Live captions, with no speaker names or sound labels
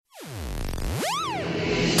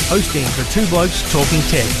hosting for Two Blokes Talking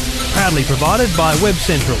Tech, proudly provided by Web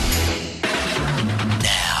Central.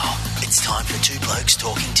 Now, it's time for Two Blokes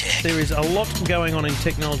Talking Tech. There is a lot going on in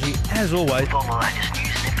technology, as always. With all the latest news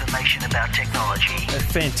and information about technology.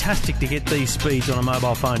 Fantastic to get these speeds on a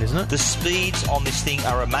mobile phone, isn't it? The speeds on this thing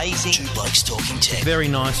are amazing. Two Blokes Talking Tech. Very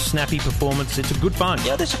nice, snappy performance. It's a good phone.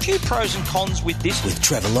 Yeah, there's a few pros and cons with this. With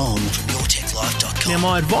Trevor Long from YourTechLife.com. Now,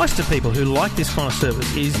 my advice to people who like this kind of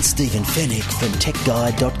service is... And Stephen Fennick from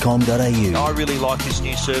TechGuide.com.au. I really like this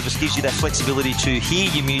new service. Gives you that flexibility to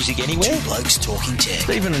hear your music anywhere. Two Blokes Talking Tech.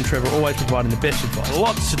 Stephen and Trevor always providing the best advice.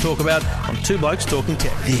 Lots to talk about on Two Blokes Talking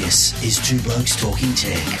Tech. This is Two Blokes Talking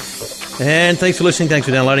Tech. And thanks for listening, thanks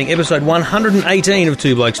for downloading episode 118 of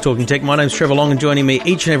Two Blokes Talking Tech. My name's Trevor Long, and joining me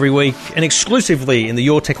each and every week, and exclusively in the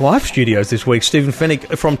Your Tech Life studios this week, Stephen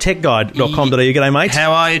Fennick from techguide.com.au. G'day, mate.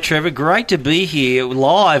 How are you, Trevor? Great to be here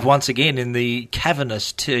live once again in the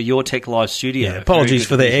cavernous Your Tech Live studio. Yeah, apologies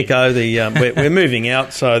for the echo. We're moving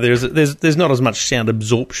out, so there's not as much sound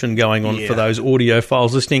absorption going on for those audio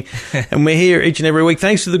files listening. And we're here each and every week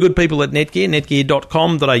thanks to the good people at Netgear,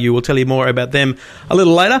 netgear.com.au. We'll tell you more about them a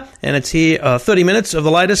little later. And it's here 30 minutes of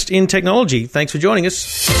the latest in technology. Thanks for joining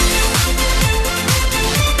us.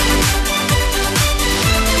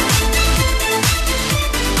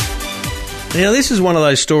 Now, this is one of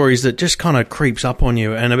those stories that just kind of creeps up on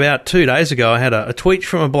you. And about 2 days ago, I had a tweet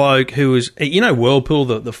from a bloke who was, Whirlpool,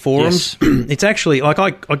 the forums. Yes. It's actually, I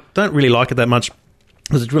don't really like it that much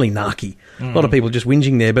because it's really narky. A lot of people just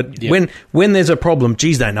whinging there. But when there's a problem,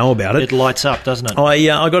 geez, they know about it. It lights up, doesn't it?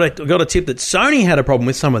 I got a tip that Sony had a problem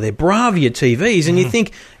with some of their Bravia TVs. And you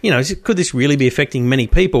think, could this really be affecting many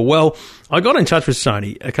people? Well, I got in touch with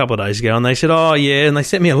Sony a couple of days ago, and they said, oh, yeah, and they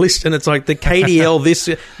sent me a list, and it's like the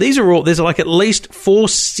KDL, there's like at least 4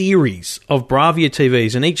 series of Bravia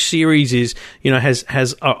TVs, and each series is,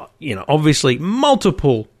 has obviously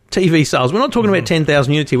multiple TV sales. We're not talking about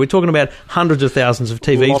 10,000 units here. We're talking about hundreds of thousands of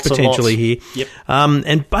TVs lots potentially here. Yep.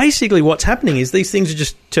 And basically what's happening is these things are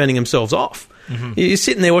just turning themselves off. Mm-hmm. You're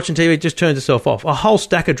sitting there watching TV, it just turns itself off. A whole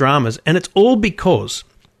stack of dramas, and it's all because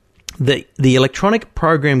the electronic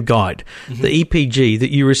program guide, the EPG,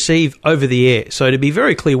 that you receive over the air. So to be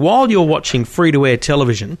very clear, while you're watching free-to-air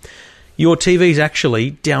television, your TV's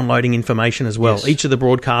actually downloading information as well. Yes. Each of the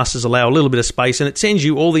broadcasters allow a little bit of space, and it sends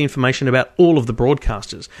you all the information about all of the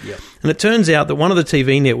broadcasters. Yep. And it turns out that one of the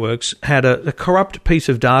TV networks had a corrupt piece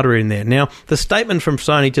of data in there. Now, the statement from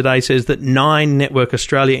Sony today says that 9 Network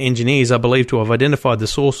Australia engineers are believed to have identified the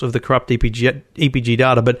source of the corrupt EPG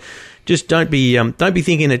data, but just don't be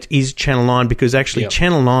thinking it is Channel 9, because actually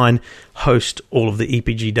Channel 9 host all of the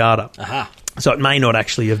EPG data. Aha. So it may not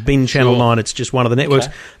actually have been Channel 9, it's just one of the networks.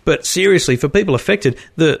 Okay. But seriously, for people affected,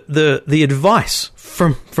 the advice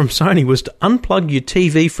from Sony was to unplug your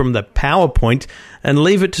TV from the power point and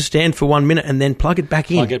leave it to stand for 1 minute and then plug it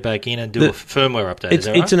back in. Plug it back in and do a firmware update.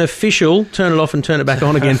 It's an official turn it off and turn it back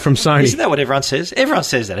on again from Sony. Isn't that what everyone says? Everyone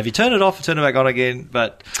says that. Have you turned it off and turn it back on again?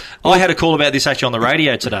 But I had a call about this actually on the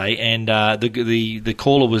radio today, and the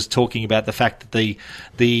caller was talking about the fact that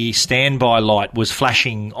the standby light was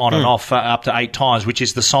flashing on and off up to 8 times, which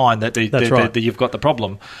is the sign that that you've got the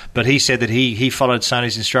problem. But he said that he followed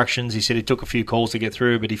Sony's instructions. He said it took a few calls to get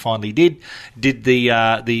through, but he finally did the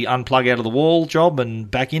unplug out of the wall job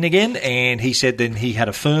and back in again. And he said then he had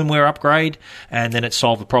a firmware upgrade, and then it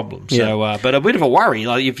solved the problem. Yeah. So, but a bit of a worry.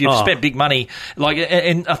 Like if you've spent big money,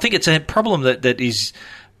 and I think it's a problem that is.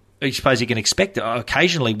 I suppose you can expect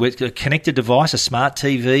occasionally with a connected device, a smart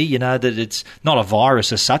TV, that it's not a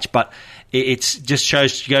virus as such, but it just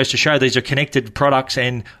goes to show these are connected products,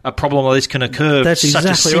 and a problem like this can occur. That's such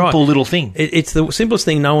exactly a simple right. little thing. It's the simplest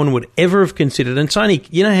thing no one would ever have considered. And Sony,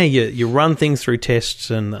 you know how you run things through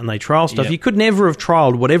tests and they trial stuff? Yep. You could never have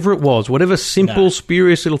trialled whatever it was, whatever simple,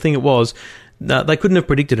 spurious little thing it was. They couldn't have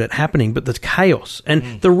predicted it happening, but the chaos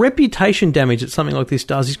and the reputation damage that something like this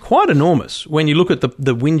does is quite enormous when you look at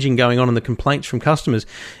the whinging going on and the complaints from customers.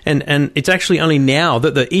 And it's actually only now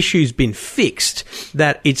that the issue's been fixed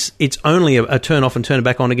that it's only a turn off and turn it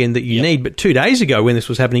back on again that you need. But 2 days ago when this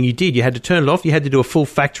was happening, you had to turn it off. You had to do a full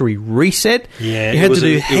factory reset. Yeah, you had to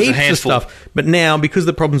do heaps of stuff. But now, because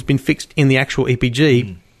the problem's been fixed in the actual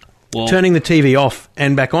EPG, turning the TV off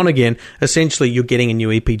and back on again, essentially you're getting a new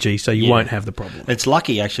EPG, so you won't have the problem. It's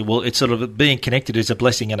lucky, actually. Well, it's sort of being connected is a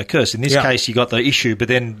blessing and a curse. In this case, you got the issue, but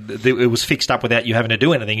then it was fixed up without you having to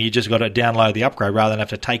do anything. You just got to download the upgrade rather than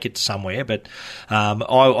have to take it somewhere. But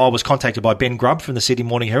I was contacted by Ben Grubb from the Sydney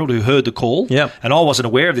Morning Herald, who heard the call, and I wasn't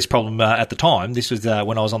aware of this problem at the time. This was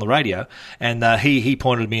when I was on the radio, and he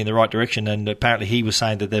pointed me in the right direction, and apparently he was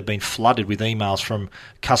saying that they've been flooded with emails from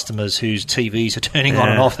customers whose TVs are turning on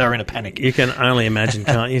and off. They're in in a panic. You can only imagine,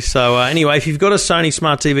 can't you? So anyway, if you've got a Sony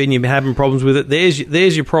Smart TV and you're having problems with it,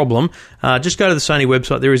 there's your problem. Just go to the Sony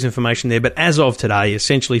website. There is information there. But as of today,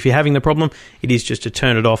 essentially, if you're having the problem, it is just to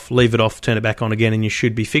turn it off, leave it off, turn it back on again, and you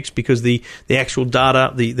should be fixed because the actual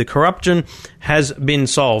data, the corruption has been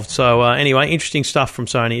solved. So anyway, interesting stuff from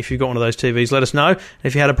Sony. If you've got one of those TVs, let us know. And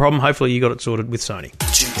if you had a problem, hopefully you got it sorted with Sony.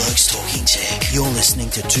 Two Blokes Talking Tech. You're listening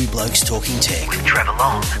to Two Blokes Talking Tech. With Trevor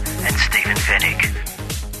Long and Stephen Fennick.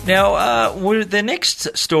 Now, the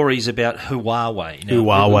next story is about Huawei. Now,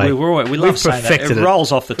 Huawei. We love saying that. It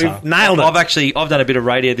rolls off the tongue. We've nailed it. I've done a bit of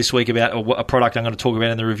radio this week about a product I'm going to talk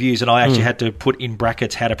about in the reviews, and I actually had to put in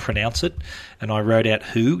brackets how to pronounce it, and I wrote out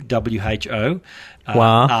WHO.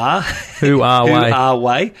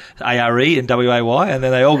 Huawei, A-R-E and W-A-Y, and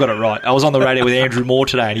then they all got it right. I was on the radio with Andrew Moore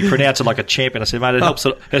today, and he pronounced it like a champion. I said, mate, it helps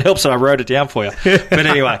that I wrote it down for you. But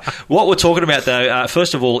anyway, what we're talking about, though,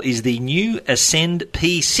 first of all, is the new Ascend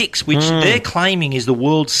P6, which they're claiming is the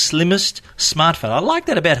world's slimmest smartphone. I like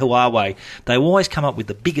that about Huawei. They always come up with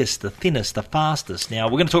the biggest, the thinnest, the fastest. Now,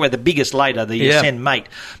 we're going to talk about the biggest later, the Ascend Mate,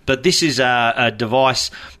 but this is a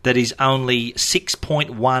device that is only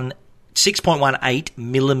 6.18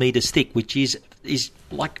 millimeters thick, which is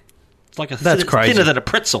like That's crazy. Thinner than a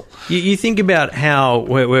pretzel. You think about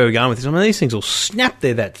where we're going with this. I mean, these things will snap.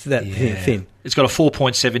 They're that thin. It's got a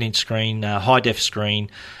 4.7-inch screen, high-def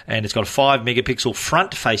screen, and it's got a 5-megapixel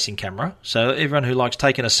front-facing camera. So everyone who likes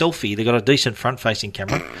taking a selfie, they've got a decent front-facing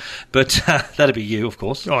camera. But that'd be you, of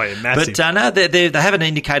course. Oh, yeah, massive. But no, they haven't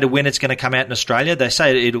indicated when it's going to come out in Australia. They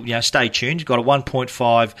say it'll, stay tuned. It's got a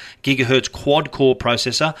 1.5 gigahertz quad-core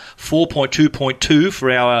processor, 4.2.2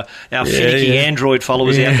 for our finicky Android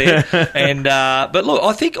followers out there. And but look,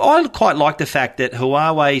 I think I quite like the fact that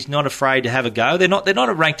Huawei is not afraid to have a go. They're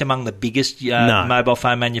not ranked among the biggest mobile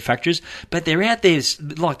phone manufacturers, but they're out there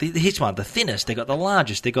like here's one, the thinnest. They got the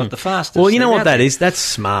largest. They got the fastest. Well, you know what that is? That's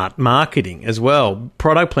smart marketing as well.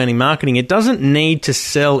 Product planning, marketing. It doesn't need to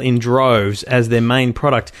sell in droves as their main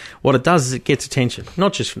product. What it does is it gets attention,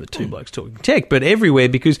 not just from the Two Blokes Talking Tech, but everywhere,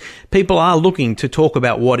 because people are looking to talk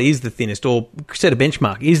about what is the thinnest or set a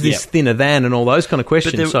benchmark. Is this thinner than, and all those kind of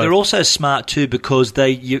questions. But they're also smart too, because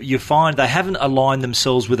you find they haven't aligned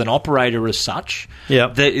themselves with an operator as such. Yeah,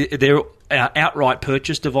 they're outright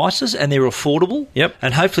purchase devices, and they're affordable. Yep.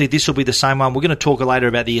 And hopefully this will be the same one. We're going to talk later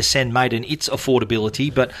about the Ascend Mate and its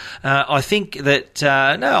affordability, but I think that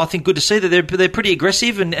I think good to see that they're pretty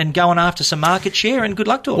aggressive and going after some market share, and good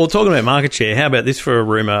luck to them. Well, talking about market share, how about this for a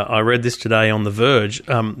rumour? I read this today on The Verge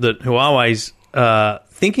that Huawei's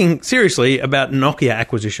thinking seriously about Nokia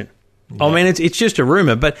acquisition. Yeah. I mean, it's just a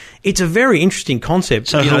rumour, but it's a very interesting concept.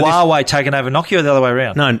 So Huawei taking over Nokia, or the other way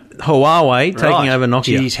around? No, Huawei taking over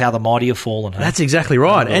Nokia. Geez, how the mighty have fallen. Huh? That's exactly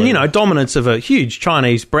right. And, dominance of a huge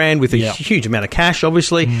Chinese brand with a huge amount of cash,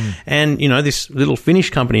 obviously, and, this little Finnish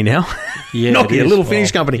company now. Yeah, Nokia, a little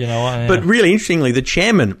Finnish company. You know what, yeah. But really interestingly, the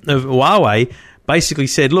chairman of Huawei basically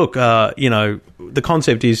said, look, the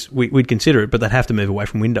concept is we'd consider it, but they'd have to move away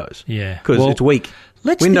from Windows. Yeah. Because it's weak.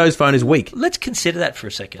 Windows Phone is weak. Let's consider that for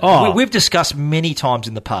a second. Oh. We've discussed many times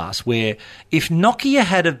in the past where if Nokia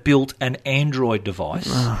had have built an Android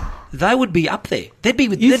device, they would be up there. They'd be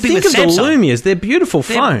with Think of Samsung. The Lumias. They're beautiful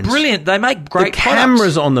phones. They're brilliant. They make great the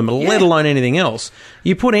cameras on them, let alone anything else.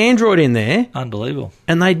 You put Android in there. Unbelievable.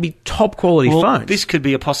 And they'd be top quality phones. This could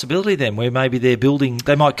be a possibility then, where maybe they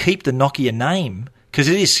might keep the Nokia name. Because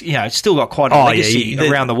it is, it's still got quite a legacy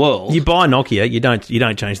around the world. You buy Nokia, you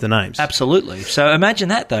don't change the names. Absolutely. So imagine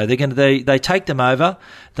that though. They take them over.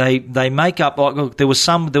 They make up. Look, there was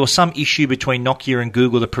some issue between Nokia and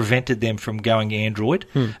Google that prevented them from going Android.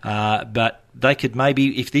 But they could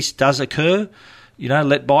maybe, if this does occur,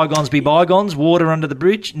 let bygones be bygones. Water under the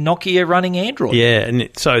bridge. Nokia running Android. Yeah, and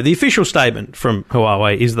so the official statement from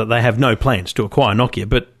Huawei is that they have no plans to acquire Nokia,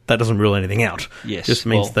 but that doesn't rule anything out. Yes. Just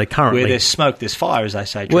means they currently... Where there's smoke, there's fire, as they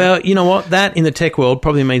say. Well, you know what? That in the tech world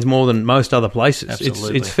probably means more than most other places.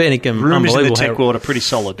 Absolutely. It's fair income. Rumours in the tech world are pretty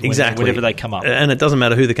solid exactly. whenever they come up. And it doesn't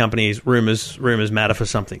matter who the company is. Rumours matter for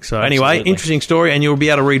something. So Absolutely. Anyway, interesting story, and you'll be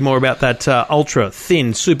able to read more about that ultra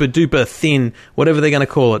thin, super duper thin, whatever they're going to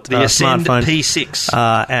call it, the Ascend smartphone P6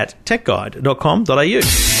 at techguide.com.au.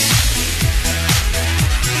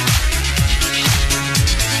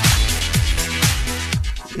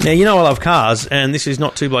 Now, I love cars, and this is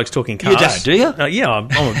not Two Blokes Talking Cars. You don't, do you? Yeah,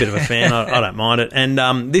 I'm a bit of a fan. I don't mind it.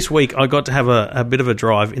 And this week, I got to have a bit of a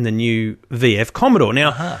drive in the new VF Commodore.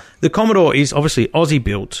 Now, the Commodore is obviously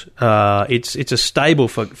Aussie-built. It's a stable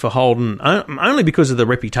for Holden, only because of the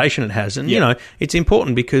reputation it has. And, it's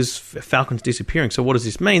important because Falcon's disappearing. So what does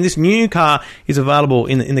this mean? This new car is available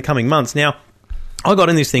in the coming months. Now, I got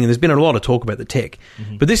in this thing, and there's been a lot of talk about the tech,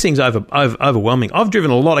 but this thing's overwhelming. I've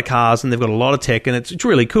driven a lot of cars, and they've got a lot of tech, and it's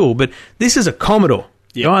really cool. But this is a Commodore.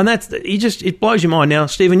 Yep. Right, and it blows your mind. Now,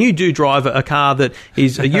 Stephen, you do drive a car that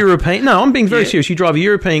is a European. No, I'm being very serious. You drive a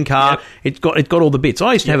European car. Yep. It's got all the bits.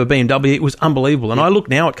 I used to have a BMW. It was unbelievable. And I look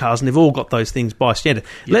now at cars, and they've all got those things by standard.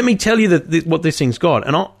 Yep. Let me tell you what this thing's got.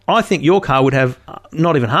 And I think your car would have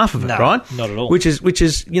not even half of it, right? Not at all. Which is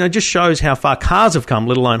just shows how far cars have come,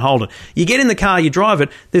 let alone Holden. You get in the car, you drive it.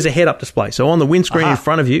 There's a head-up display. So on the windscreen in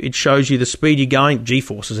front of you, it shows you the speed you're going,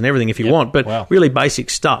 G-forces and everything if you want. But really basic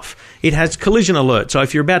stuff. It has collision alert. So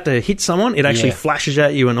if you're about to hit someone, it actually flashes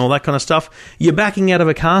at you and all that kind of stuff. You're backing out of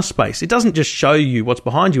a car space. It doesn't just show you what's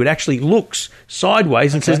behind you. It actually looks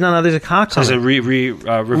sideways and says, no, there's a car coming. So there's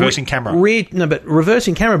a reversing camera.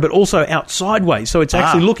 Reversing camera, but also out sideways. So it's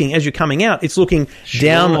actually looking, as you're coming out, it's looking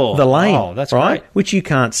down the lane. Oh, that's right. Great. Which you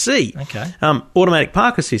can't see. Okay. Automatic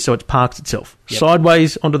park assist, so it parks itself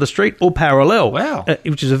sideways onto the street or parallel. Wow.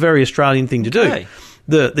 Which is a very Australian thing to do.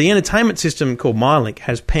 The entertainment system called MyLink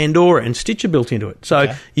has Pandora and Stitcher built into it.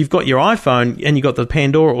 So you've got your iPhone and you've got the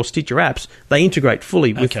Pandora or Stitcher apps. They integrate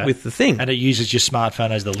fully with the thing. And it uses your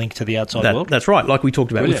smartphone as the link to the outside world? That's right, like we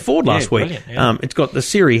talked about with Ford last week. Yeah. It's got the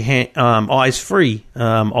Siri eyes-free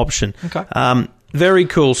option. Okay. Very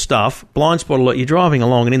cool stuff. Blind spot alert. You're driving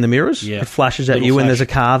along and in the mirrors, it flashes at you when there's a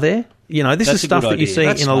car there. This is stuff that you see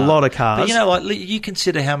in a lot of cars. But, you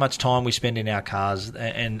consider how much time we spend in our cars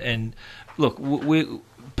and look,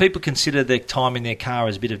 people consider their time in their car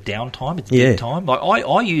as a bit of downtime. It's dead time. Like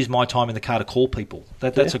I use my time in the car to call people.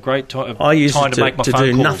 That's a great time. I use time it to make my to phone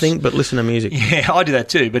do calls. nothing but listen to music. Yeah, I do that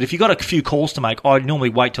too. But if you've got a few calls to make, I normally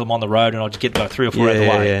wait till I'm on the road and I just get about 3 or 4 out of the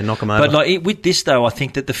way. Yeah, knock them over. But with this though, I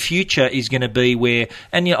think that the future is going to be where,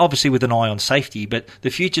 and obviously with an eye on safety, but the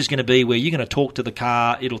future is going to be where you're going to talk to the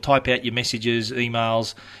car. It'll type out your messages,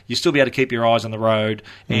 emails. You'll still be able to keep your eyes on the road,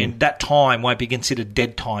 and that time won't be considered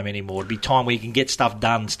dead time anymore. It'll be time where you can get stuff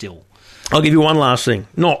done still. I'll give you one last thing.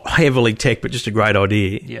 Not heavily tech, but just a great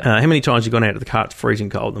idea. Yeah. How many times you've gone out to the car, it's freezing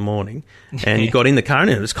cold in the morning, and you got in the car and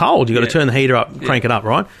it's cold. You've got to turn the heater up, crank it up,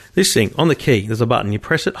 right? This thing, on the key, there's a button. You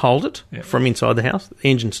press it, hold it from inside the house. The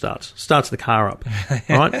engine starts the car up,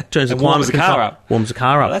 right? Turns the climate control. Warms the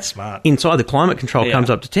car up. Oh, that's smart. Inside the climate control comes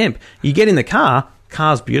up to temp. You get in the car.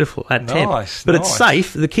 Car's beautiful at temp, but it's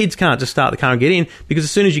safe. The kids can't just start the car and get in, because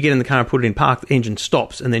as soon as you get in the car and put it in park, the engine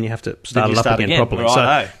stops, and then you have to start it up again properly.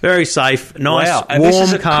 Right, so very safe, nice,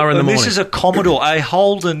 warm car in the morning. This is a Commodore, a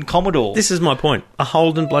Holden Commodore. This is my point. A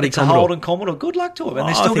Holden Commodore. A Holden Commodore. Good luck to it. And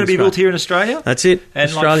they're still going to be built here in Australia. That's it. And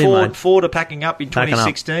Australian Ford are packing up in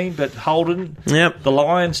 2016, but Holden, the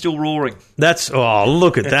Lion still roaring.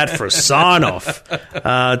 Look at that for a sign off.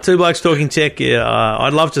 Two Blokes Talking Tech.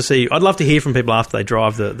 I'd love to hear from people after they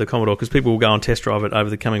drive the Commodore, because people will go and test drive it over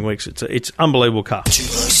the coming weeks. It's unbelievable car. Two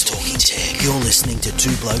Blokes Talking Tech. You're listening to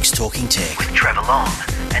Two Blokes Talking Tech with Trevor Long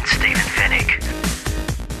and Stephen Fennick.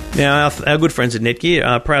 Now, our good friends at Netgear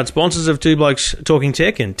are proud sponsors of Two Blokes Talking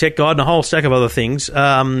Tech and Tech Guide and a whole stack of other things.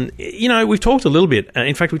 We've talked a little bit.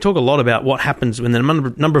 In fact, we talk a lot about what happens when the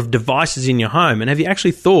number of devices in your home. And have you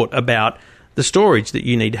actually thought about the storage that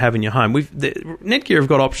you need to have in your home? Netgear have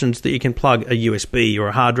got options that you can plug a USB or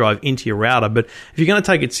a hard drive into your router, but if you're going to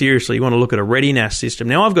take it seriously, you want to look at a ReadyNAS system.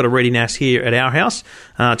 Now, I've got a ReadyNAS here at our house.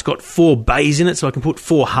 It's got 4 bays in it, so I can put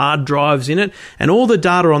 4 hard drives in it, and all the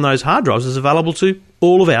data on those hard drives is available to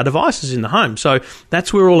all of our devices in the home. So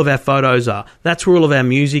that's where all of our photos are. That's where all of our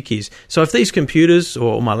music is. So if these computers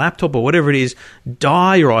or my laptop or whatever it is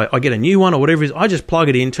die, or I get a new one or whatever it is, I just plug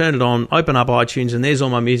it in, turn it on, open up iTunes, and there's all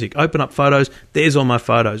my music. Open up Photos, there's all my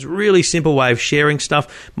photos. Really simple way of sharing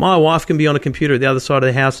stuff. My wife can be on a computer at the other side of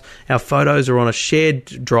the house. Our photos are on a shared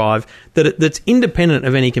drive that's independent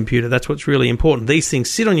of any computer. That's what's really important. These things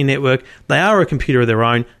sit on your network. They are a computer of their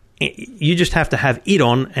own. You just have to have it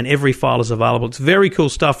on, and every file is available. It's very cool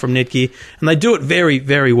stuff from Netgear, and they do it very,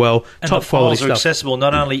 very well. And top the quality files stuff. are accessible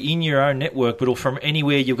not only in your own network, but from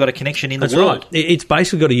anywhere you've got a connection in the That's world. Right. It's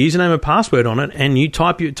basically got a username and password on it, and you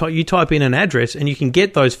type in an address, and you can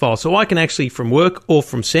get those files. So I can actually, from work or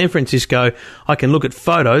from San Francisco, I can look at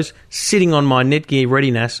photos sitting on my Netgear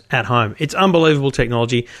ReadyNAS at home. It's unbelievable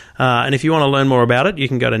technology, and if you want to learn more about it, you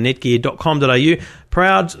can go to netgear.com.au.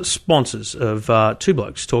 Proud sponsors of Two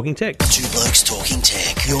Blokes Talking Tech. Two Blokes Talking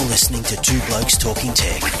Tech. You're listening to Two Blokes Talking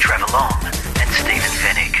Tech with Trevor Long and Stephen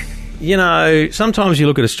Fennick. You know, sometimes you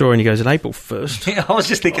look at a story and you go, is it April 1st? Yeah, I was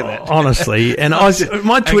just thinking that. Honestly. And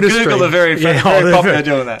my Twitter Google stream... are very popular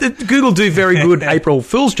doing that. Google do very good April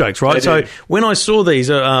Fool's jokes, right? So when I saw these,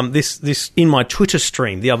 this in my Twitter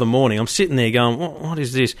stream the other morning, I'm sitting there going, what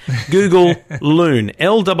is this? Google Loon,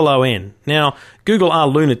 L-O-O-N. Now, Google are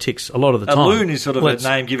lunatics a lot of the time. A loon is sort of a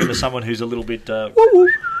name given to someone who's a little bit...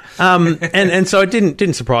 and so it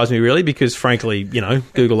didn't surprise me really, because frankly,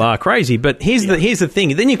 Google are crazy. But here's the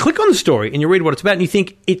thing. Then you click on the story and you read what it's about and you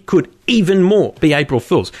think it could even more be April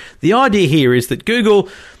Fool's. The idea here is that Google,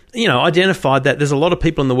 identified that there's a lot of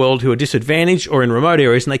people in the world who are disadvantaged or in remote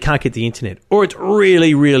areas and they can't get the internet, or it's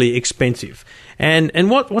really, really expensive. And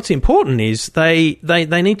what's important is they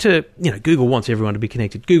need to, Google wants everyone to be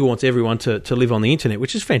connected. Google wants everyone to live on the internet,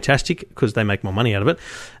 which is fantastic because they make more money out of it.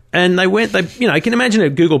 And they can imagine a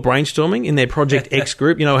Google brainstorming in their Project X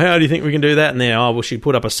group. How do you think we can do that? And they're, we should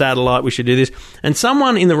put up a satellite. We should do this. And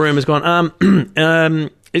someone in the room has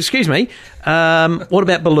gone, excuse me, what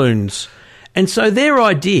about balloons? And so their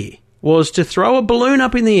idea was to throw a balloon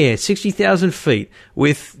up in the air, 60,000 feet,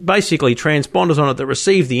 with basically transponders on it that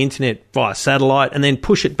receive the internet via satellite and then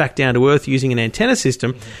push it back down to Earth using an antenna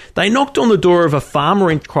system. They knocked on the door of a farmer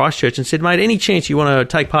in Christchurch and said, mate, any chance you want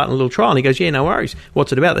to take part in a little trial? And he goes, yeah, no worries.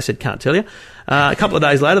 What's it about? They said, can't tell you. A couple of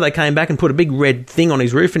days later, they came back and put a big red thing on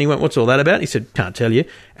his roof, and he went, what's all that about? He said, can't tell you.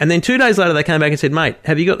 And then 2 days later, they came back and said, mate,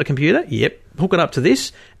 have you got the computer? Yep. Hook it up to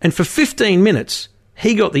this. And for 15 minutes,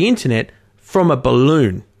 he got the internet from a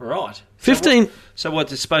balloon. Right. 15... So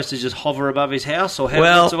what's it supposed to just hover above his house, or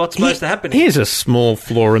what's supposed to happen? Here's a small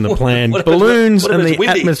flaw in the plan. Balloons and the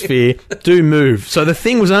atmosphere do move. So the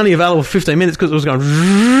thing was only available for 15 minutes because it was going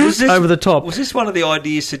over the top. Was this one of the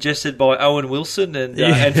ideas suggested by Owen Wilson and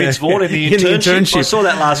Vince Vaughn in the internship? I saw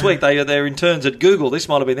that last week. They're interns at Google. This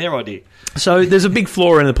might have been their idea. So there's a big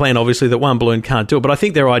flaw in the plan, obviously, that one balloon can't do it. But I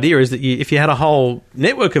think their idea is that if you had a whole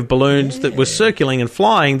network of balloons that were circulating and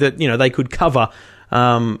flying, that they could cover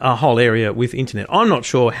a whole area with internet. I'm not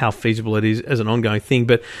sure how feasible it is as an ongoing thing,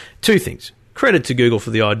 but two things. Credit to Google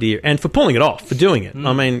for the idea and for pulling it off, for doing it.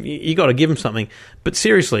 I mean, you got to give them something. But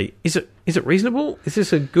seriously, is it reasonable? Is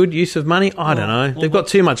this a good use of money? I don't know. They've got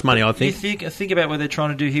too much money, I think. You think about what they're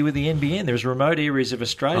trying to do here with the NBN. There's remote areas of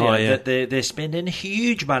Australia that they're spending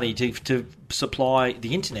huge money to supply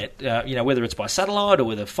the internet, whether it's by satellite or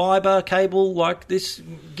with a fibre cable like this.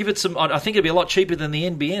 Give it some... I think it'd be a lot cheaper than the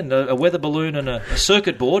NBN, a weather balloon and a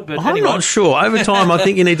circuit board. But I'm not sure. Over time, I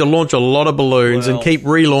think you need to launch a lot of balloons and keep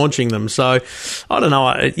relaunching them. So, I don't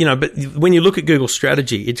know. But when you look at Google's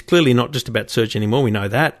strategy, it's clearly not just about search anymore. We know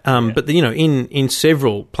that. But, in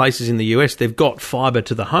several places in the US, they've got fibre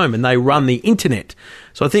to the home and they run the internet.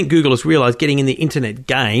 So I think Google has realised getting in the internet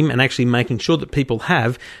game and actually making sure that people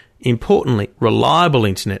have, importantly, reliable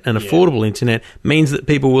internet and affordable internet means that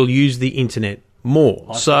people will use the internet more.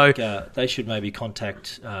 I think they should maybe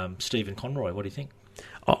contact Stephen Conroy. What do you think?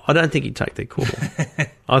 I don't think he'd take their call.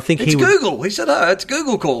 I think it's Google. He said, it's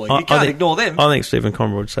Google calling. You can't ignore them. I think Stephen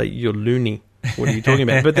Conroy would say, you're loony. What are you talking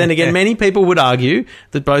about? But then again, many people would argue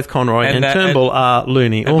that both Conroy and Turnbull are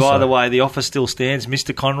loony also. By the way, the offer still stands,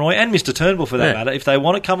 Mr. Conroy and Mr. Turnbull for that matter. If they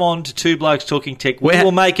want to come on to Two Blokes Talking Tech, we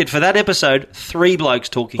will make it for that episode, Three Blokes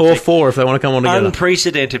Talking Tech. Or four if they want to come on together.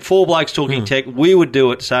 Unprecedented. Four Blokes Talking Tech, we would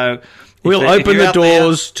do it. So... We'll open the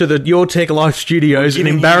doors to the Your Tech Life studios and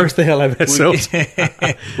embarrass the hell out of ourselves.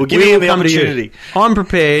 We'll give you the opportunity. I'm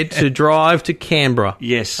prepared to drive to Canberra.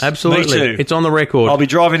 Yes, absolutely. Me too. It's on the record. I'll be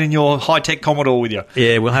driving in your high-tech Commodore with you.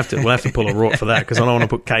 Yeah, we'll have to pull a rort for that because I don't want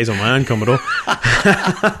to put K's on my own Commodore.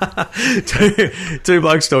 Two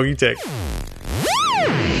Blokes Talking Tech.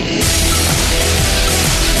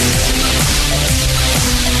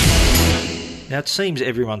 Now, it seems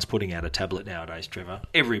everyone's putting out a tablet nowadays, Trevor.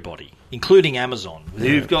 Everybody, including Amazon.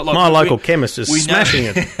 Who've got my local chemist is smashing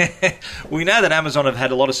it. We know that Amazon have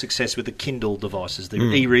had a lot of success with the Kindle devices. The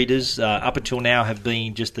e-readers, up until now, have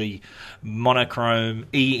been just the monochrome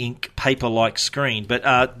e-ink paper-like screen.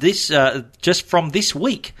 But just from this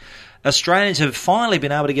week, Australians have finally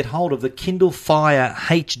been able to get hold of the Kindle Fire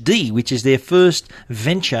HD, which is their first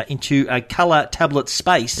venture into a colour tablet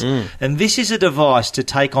space. And this is a device to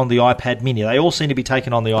take on the iPad mini. They all seem to be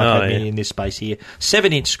taking on the iPad mini in this space here.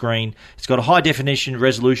 7-inch screen. It's got a high-definition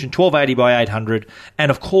resolution, 1280 by 800, and,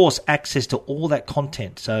 of course, access to all that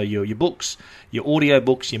content. So your books, your audio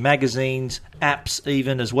books, your magazines, apps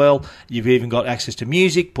even as well. You've even got access to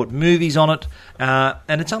music, put movies on it,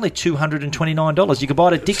 and it's only $229. You can buy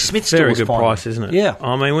it at Dick Smith's. Very good price, isn't it? Yeah.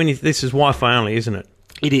 I mean, this is Wi-Fi only, isn't it?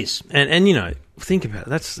 It is. And think about it.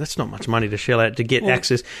 That's not much money to shell out to get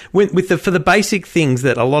access for the basic things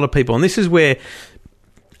that a lot of people, and this is where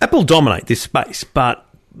Apple dominate this space, but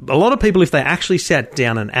a lot of people, if they actually sat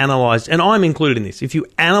down and analysed, and I'm included in this, if you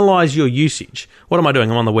analyse your usage, what am I doing?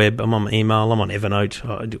 I'm on the web, I'm on my email, I'm on Evernote,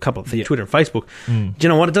 I do a couple of things, Twitter and Facebook. Do you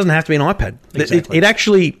know what? It doesn't have to be an iPad. Exactly. It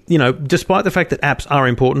actually, despite the fact that apps are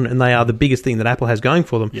important and they are the biggest thing that Apple has going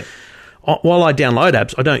for them, while I download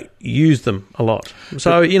apps, I don't use them a lot.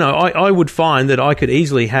 So, I would find that I could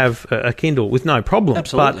easily have a Kindle with no problem.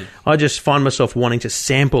 Absolutely. But I just find myself wanting to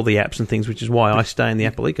sample the apps and things, which is why I stay in the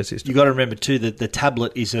Apple ecosystem. You've got to remember, too, that the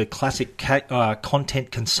tablet is a classic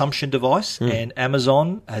content consumption device, and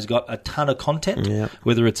Amazon has got a ton of content,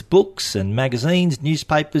 whether it's books and magazines,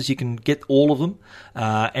 newspapers, you can get all of them.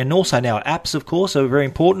 And also now apps, of course, are very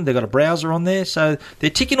important. They've got a browser on there, so they're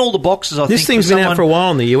ticking all the boxes, I think. This thing's been out for a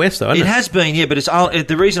while in the US, though, hasn't it? It has been, yeah, but it's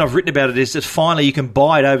the reason I've written about it is that finally you can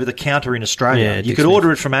buy it over the counter in Australia. Yeah, you could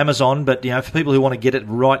order it from Amazon, but for people who want to get it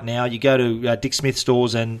right now, you go to Dick Smith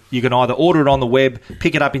stores and you can either order it on the web,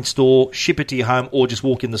 pick it up in store, ship it to your home, or just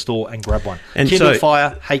walk in the store and grab one. And Kindle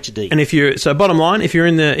Fire HD. And bottom line, if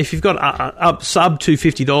you've got up sub to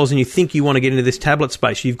 $50 and you think you want to get into this tablet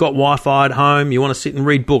space, you've got Wi-Fi at home, you want to sit and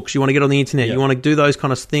read books, you want to get on the internet, you want to do those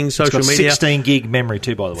kind of things, social media. 16 gig memory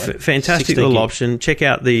too, by the way. Fantastic little option. Check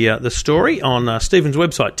out the story on Stephen's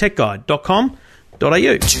website, techguide.com.au.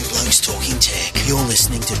 Two Blokes Talking Tech. You're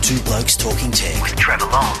listening to Two Blokes Talking Tech. With Trevor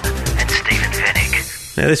Long and Stephen Fennick.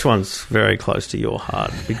 Now, this one's very close to your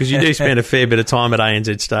heart because you do spend a fair bit of time at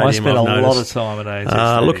ANZ Stadium. I spend a lot of time at ANZ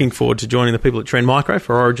Stadium. Looking forward to joining the people at Trend Micro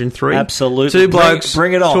for Origin 3. Absolutely. Two blokes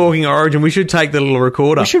bring it on. Talking Origin. We should take the little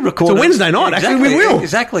recorder. We should record It's a Wednesday night. Exactly. Actually, we will.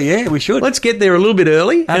 Exactly, yeah, we should. Let's get there a little bit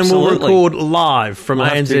early Absolutely. and we'll record live from we'll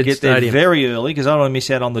ANZ have to get Stadium. There very early because I don't want to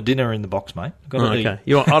miss out on the dinner in the box, mate. Okay. I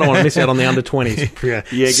don't want to miss out on the under-20s.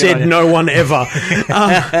 Yeah, said no one ever.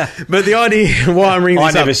 But the idea why I'm ringing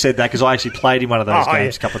this I never up, said that because I actually played in one of those games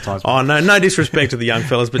a couple of times. Oh, no disrespect to the young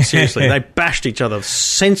fellas, but seriously, they bashed each other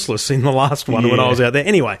senseless in the last one when I was out there.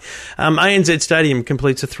 Anyway, ANZ Stadium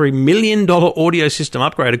completes a $3 million audio system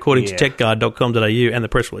upgrade, according to techguide.com.au and the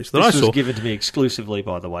press release that I saw. This was given to me exclusively,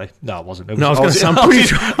 by the way. No, it wasn't. No, I was going to say, I'm pretty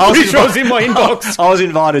sure I was in my inbox. I was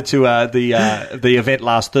invited to the event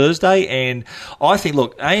last Thursday, and I think,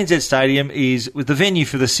 look, ANZ Stadium is the venue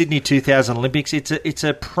for the Sydney 2000 Olympics. It's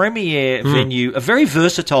a premier venue, a very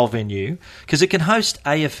versatile venue, because it can host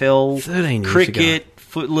AFL, 13 years cricket, ago.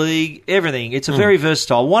 Foot League, everything. It's a very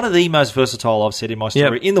versatile, one of the most versatile, I've said in my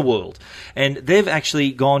story, in the world. And they've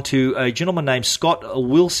actually gone to a gentleman named Scott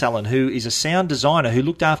Wilsallen, who is a sound designer who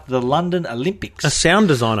looked after the London Olympics. A sound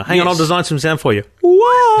designer. Hang on, I'll design some sound for you.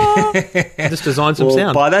 Whoa! Just design some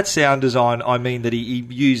sound. By that sound design, I mean that he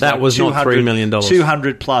used that was not $3 million.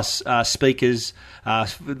 200 plus speakers,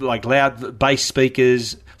 like loud bass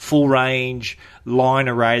speakers, full range, line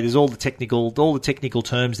array. There's all the technical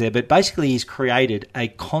terms there, but basically he's created a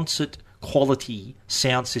concert quality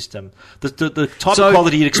sound system, the type of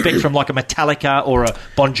quality you'd expect from like a Metallica or a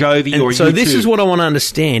Bon Jovi or a so U2. This is what I want to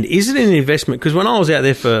understand. Is it an investment? Because when I was out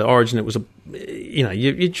there for Origin, it was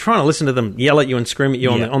you're trying to listen to them yell at you and scream at you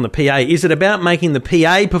on the PA. Is it about making the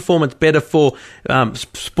PA performance better for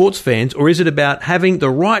sports fans, or is it about having the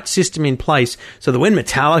right system in place so that when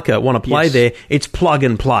Metallica want to play there, it's plug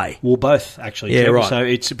and play? Well, both, actually. Yeah, Trevor. right. So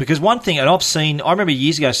it's because one thing, and I remember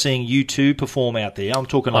years ago seeing U2 perform out there. I'm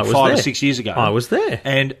talking like 5 or 6 years ago. I was there.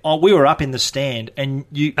 And we were up in the stand, and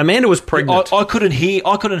Amanda was pregnant. I couldn't hear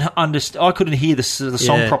the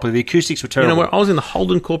song properly. The acoustics were terrible. I was in the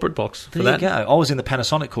Holden corporate box for there that. You go. I was in the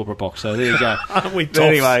Panasonic corporate box, so there you go. Aren't we tops?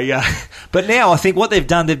 Anyway, yeah. But now I think what they've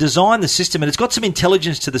done, they've designed the system, and it's got some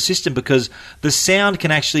intelligence to the system because the sound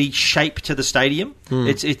can actually shape to the stadium.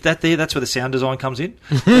 That's where the sound design comes in.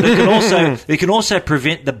 But it can also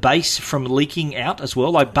prevent the bass from leaking out as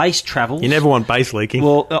well. Like bass travels. You never want bass leaking.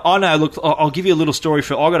 Well, I know. Look, I'll give you a little story.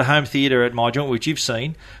 I got a home theatre at my joint, which you've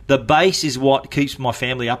seen. The bass is what keeps my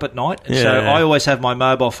family up at night, and I always have my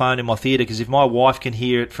mobile phone in my theatre because if my wife can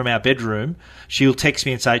hear it from our bedroom, she'll text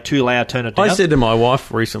me and say, "Too loud, turn it down." I said to my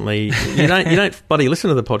wife recently, "You don't bloody listen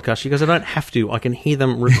to the podcast." She goes, "I don't have to. I can hear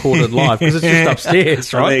them recorded live because it's just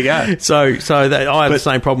upstairs, right?" There you go. So I have the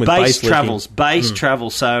same problem with bass travels. Bass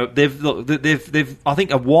travels. So they've I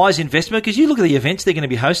think a wise investment because you look at the events they're going to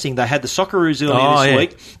be hosting. They had the Socceroos earlier this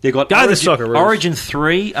week. They've got Origin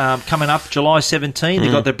 3 coming up July 17.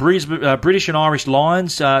 They've got the British and Irish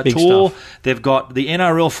Lions tour. Stuff. They've got the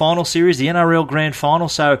NRL final series, the NRL Grand Final.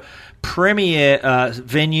 So premier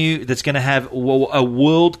venue that's going to have a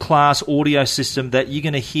world-class audio system that you're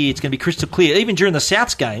going to hear. It's going to be crystal clear. Even during the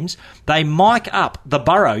Souths games, they mic up the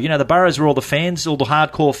Burrow. You know, the Burrows where all the fans, all the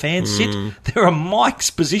hardcore fans sit. There are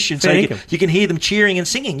mics positioned so you can hear them cheering and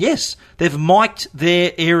singing. Yes, they've mic'd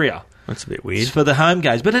their area. That's a bit weird. for the home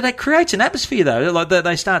games. But it creates an atmosphere, though. Like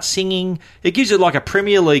they start singing. It gives it like a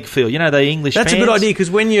Premier League feel. You know, the English That's fans. a good idea because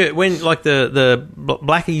when like the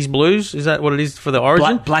Blackies Blues, is that what it is for the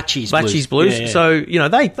Origin? Blatchies Blues. Yeah. So, you know,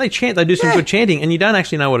 they chant, they do some good chanting, and you don't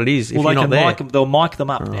actually know what it is if you're not there. They'll mic them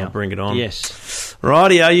up now. Bring it on. Yes.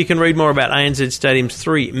 Rightio, you can read more about ANZ Stadium's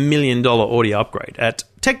 $3 million audio upgrade at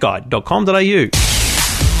techguide.com.au.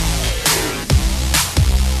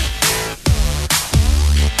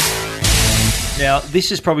 Now,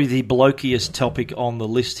 this is probably the blokiest topic on the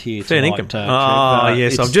list here Fair tonight. income.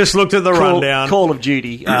 Yes, it's I've just looked at the rundown. Call of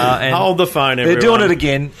Duty. And Hold the phone, everyone. they're doing it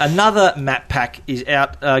again. Another map pack is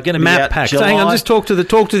out. Going to be Map out pack. July. So hang on, just talk to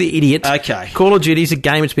the idiot. Okay. Call of Duty is a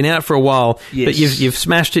game. It's been out for a while, Yes. but you've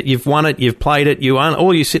smashed it. You've won it. You've played it.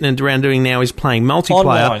 All you're sitting around doing now is playing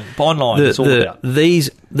multiplayer. Online. It's all about.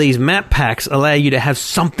 These map packs allow you to have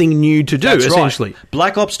something new to do. That's essentially, right.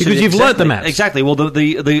 Black Ops 2. Because you've learnt the maps. Exactly. Well,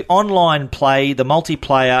 the online play, the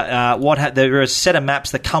multiplayer, there are a set of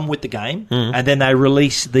maps that come with the game, and then they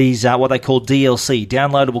release these what they call DLC,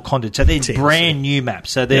 downloadable content. So they're brand new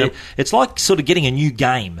maps. So it's like sort of getting a new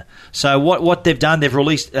game. So what they've done, they've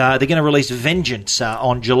released. They're going to release Vengeance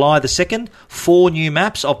on July the 2nd. 4 new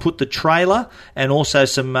maps. I'll put the trailer and also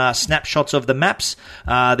some snapshots of the maps.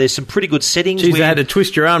 There's some pretty good settings. Geez, they had to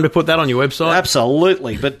twist your arm to put that on your website.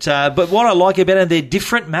 Absolutely, but what I like about it, they're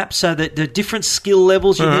different maps, so that they're different skill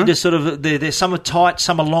levels. You need to sort of they're some are tight,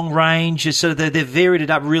 some are long range. So they've varied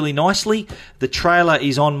it up really nicely. The trailer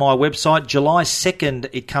is on my website. July 2nd,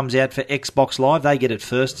 it comes out for Xbox Live. They get it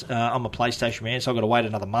first. I'm a PlayStation man, so I've got to wait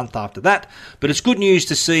another month after that. But it's good news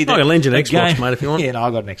to see that I can lend you an the Xbox, game, mate, if you want. Yeah, no,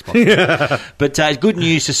 I got an Xbox. But it's good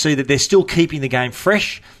news to see that they're still keeping the game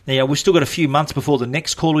fresh. Now, we've still got a few months before the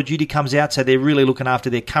next Call of Duty comes out, so they're really looking after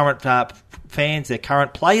their current fans, their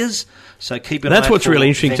current players. So keep an eye out. That's what's for really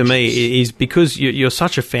interesting to Vengeance. me is because you're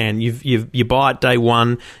such a fan. You buy it day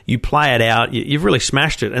one, you play it out, you've really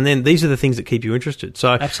smashed it, and then these are the things that keep you interested.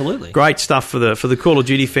 So Absolutely. great stuff for the Call of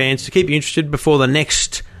Duty fans to keep you interested before the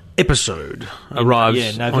next episode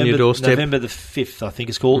arrives on your doorstep. November the 5th, I think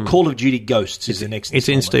it's called. Call of Duty Ghosts is the next. It's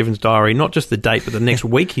in installment. Stephen's diary, not just the date, but the next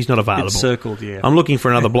week he's not available. It's circled, yeah. I'm looking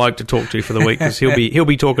for another bloke to talk to for the week because he'll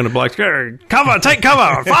be talking to blokes. Go, cover, take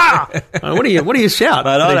cover, fire! What do you shout?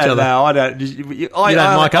 But at I each don't other? know. I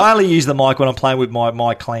don't. I only use the mic when I'm playing with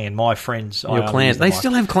my clan, my friends. Your clans. They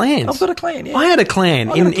still have clans. I've got a clan. Yeah. I had a clan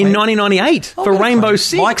in 1998 for Rainbow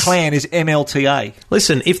Six. My clan is MLTA.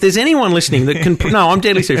 Listen, if there's anyone listening that can... no, I'm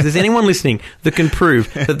deadly serious. If there's anyone listening that can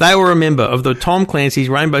prove that they were a member of the Tom Clancy's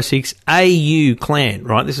Rainbow Six AU clan,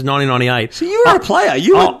 right? This is 1998. So you were a player.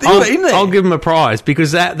 You were in there. I'll give them a prize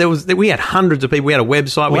because we had hundreds of people. We had a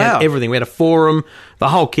website. We had everything. We had a forum, the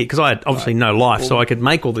whole kit, because I had obviously no life, so I could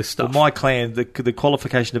make all this stuff. Well, my clan, the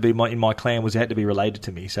qualification to be in my clan was you had to be related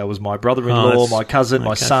to me. So it was my brother-in-law, my cousin,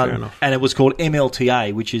 my son, and it was called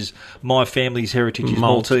MLTA, which is my family's heritage is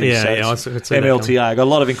Maltese. Yeah, I could see that MLTA. I got a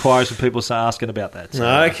lot of inquiries from people asking about that. So,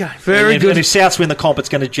 okay, very good. And if Souths win the comp, it's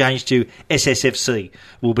going to change to SSFC.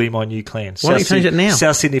 Will be my new clan. Why don't you change it now?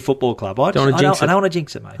 South Sydney Football Club. I don't want to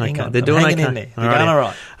jinx it, mate. Okay, Hang on. they're doing hanging okay. in there. They're going all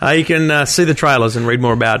right. You can see the trailers and read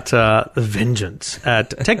more about the Vengeance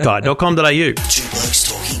at techguide.com.au. Two Blokes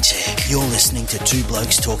Talking Tech. You're listening to Two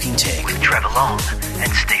Blokes Talking Tech. With Trevor Long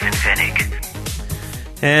and Stephen Fennick.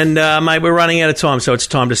 And, mate, we're running out of time, so it's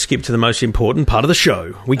time to skip to the most important part of the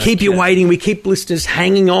show. We keep you waiting. We keep listeners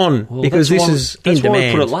hanging on because this is in demand. That's why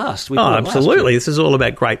we put it last. Absolutely. This is all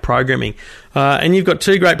about great programming. And you've got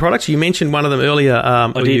two great products. You mentioned one of them earlier.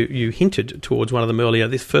 You hinted towards one of them earlier.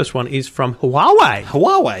 This first one is from Huawei.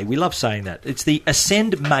 Huawei. We love saying that. It's the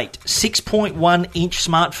Ascend Mate 6.1-inch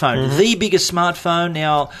smartphone. The biggest smartphone.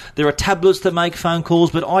 Now, there are tablets that make phone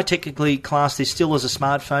calls, but I technically class this still as a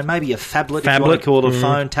smartphone, maybe a phablet if you want to call it a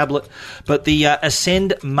phone, tablet. But the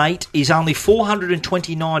Ascend Mate is only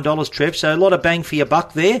 $429, Trev, so a lot of bang for your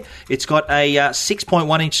buck there. It's got a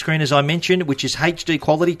 6.1-inch screen, as I mentioned, which is HD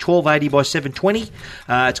quality, 1280 by 720.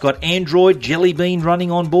 It's got Android Jelly Bean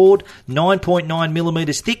running on board, 9.9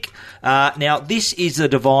 millimeters thick. Now, this is a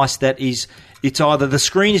device that is... It's either the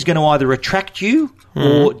screen is going to either attract you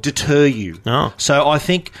or deter you. Oh. So I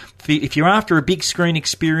think if you're after a big screen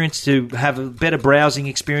experience to have a better browsing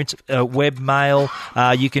experience, web mail,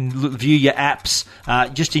 you can view your apps,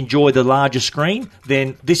 just enjoy the larger screen,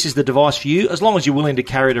 then this is the device for you, as long as you're willing to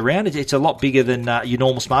carry it around. It's a lot bigger than your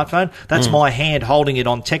normal smartphone. That's my hand holding it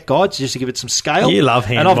on Tech Guides, just to give it some scale. You love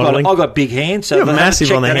hand and modelling. I've got big hands. So You're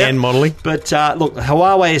massive on the hand modelling. But look,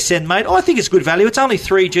 Huawei Ascend Mate, I think it's good value. It's only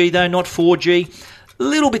 3G, though, not 4G. A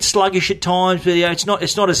little bit sluggish at times, but it's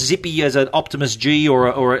not as zippy as an Optimus G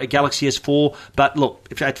or a Galaxy S4. But look,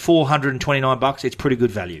 if at $429, it's pretty good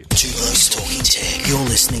value. Two Blokes Talking Tech. You're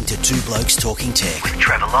listening to Two Blokes Talking Tech. With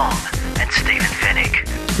Trevor Long and Stephen Fennick.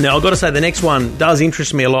 Now, I've got to say, the next one does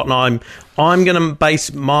interest me a lot, and I'm going to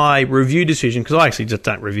base my review decision, because I actually just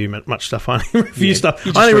don't review much stuff. I only review stuff.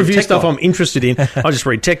 I only review stuff I'm interested in. I just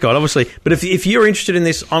read Tech Guide, obviously. But if you're interested in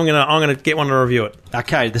this, I'm going to get one to review it.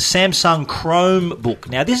 Okay, the Samsung Chromebook.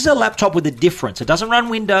 Now, this is a laptop with a difference. It doesn't run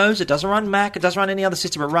Windows, it doesn't run Mac, it doesn't run any other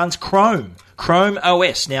system. It runs Chrome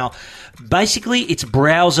OS. Now, basically, it's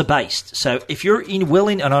browser-based. So if you're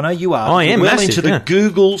and I know you are, I am well massive, into the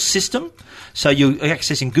Google system. So you're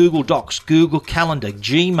accessing Google Docs, Google Calendar,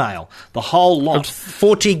 Gmail, the whole lot.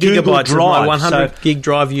 40 Google gigabytes Drive. of my 100 gig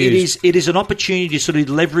drive used. It is an opportunity to sort of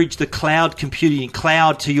leverage the cloud computing,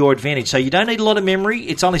 cloud to your advantage. So you don't need a lot of memory.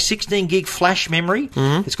 It's only 16 gig flash memory.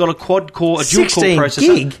 Mm-hmm. It's got a quad-core, a dual-core processor.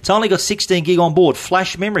 Gig? It's only got 16 gig on board,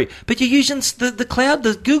 flash memory. But you're using the cloud,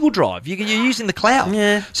 the Google Drive. You're using the cloud.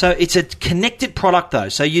 Yeah. So it's a connected product, though.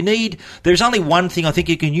 So there's only one thing. I think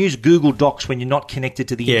you can use Google Docs when you're not connected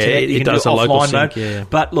to the internet. It does a local sync, yeah.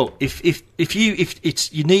 But look, if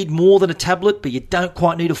you need more than a tablet, but you don't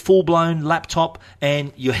quite need a full-blown laptop,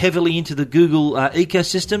 and you're heavily into the Google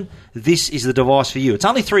ecosystem, this is the device for you. It's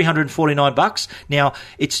only $349. Now,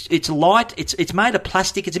 it's light. It's made of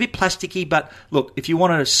plastic. It's a bit plasticky, but look, if you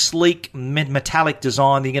want a sleek metallic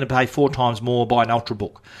design, then you're going to pay 4 times more by an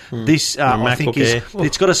Ultrabook. This, I think,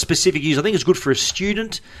 it's got a specific use. I think it's good for a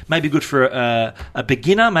student, maybe good for a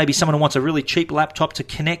beginner, maybe someone who wants a really cheap laptop to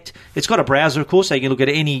connect. It's got a browser, of course, so you can look at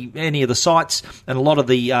any of the sites, and a lot of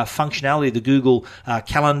the functionality, the Google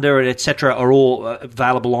Calendar, etc., are all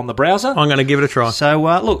available on the browser. I'm going to give it a try. So,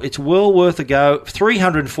 look, it's well worth a go.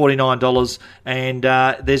 $349, and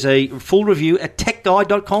there's a full review at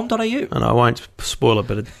techguide.com.au. And I won't spoil it,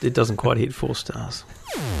 but it doesn't quite hit 4 stars.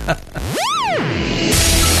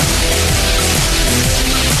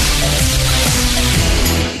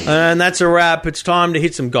 And that's a wrap. It's time to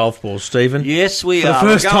hit some golf balls, Stephen. Yes, we For are. the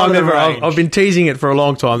first time ever. I've been teasing it for a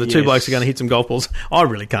long time. The two blokes are going to hit some golf balls. I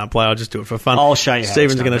really can't play. I'll just do it for fun. I'll show you how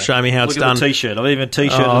Stephen's going to show me how it's done. Look at the T-shirt. I've even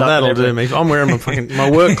T-shirted it up. That'll do me. I'm wearing my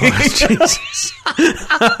work clothes. Jesus.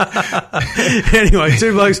 Anyway,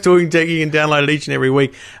 Two Blokes Talking Tech. You can download it each and every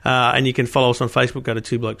week. And you can follow us on Facebook. Go to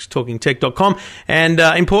twoblokestalkingtech.com. And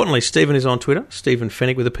importantly, Stephen is on Twitter. Stephen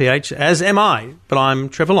Fennick with a PH, as am I. But I'm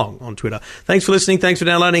Trevor Long on Twitter. Thanks for listening. Thanks for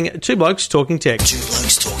downloading Two Blokes Talking Tech. Two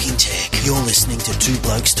Blokes Talking Tech. You're listening to Two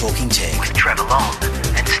Blokes Talking Tech. With Trevor Long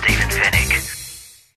and Stephen Fennick.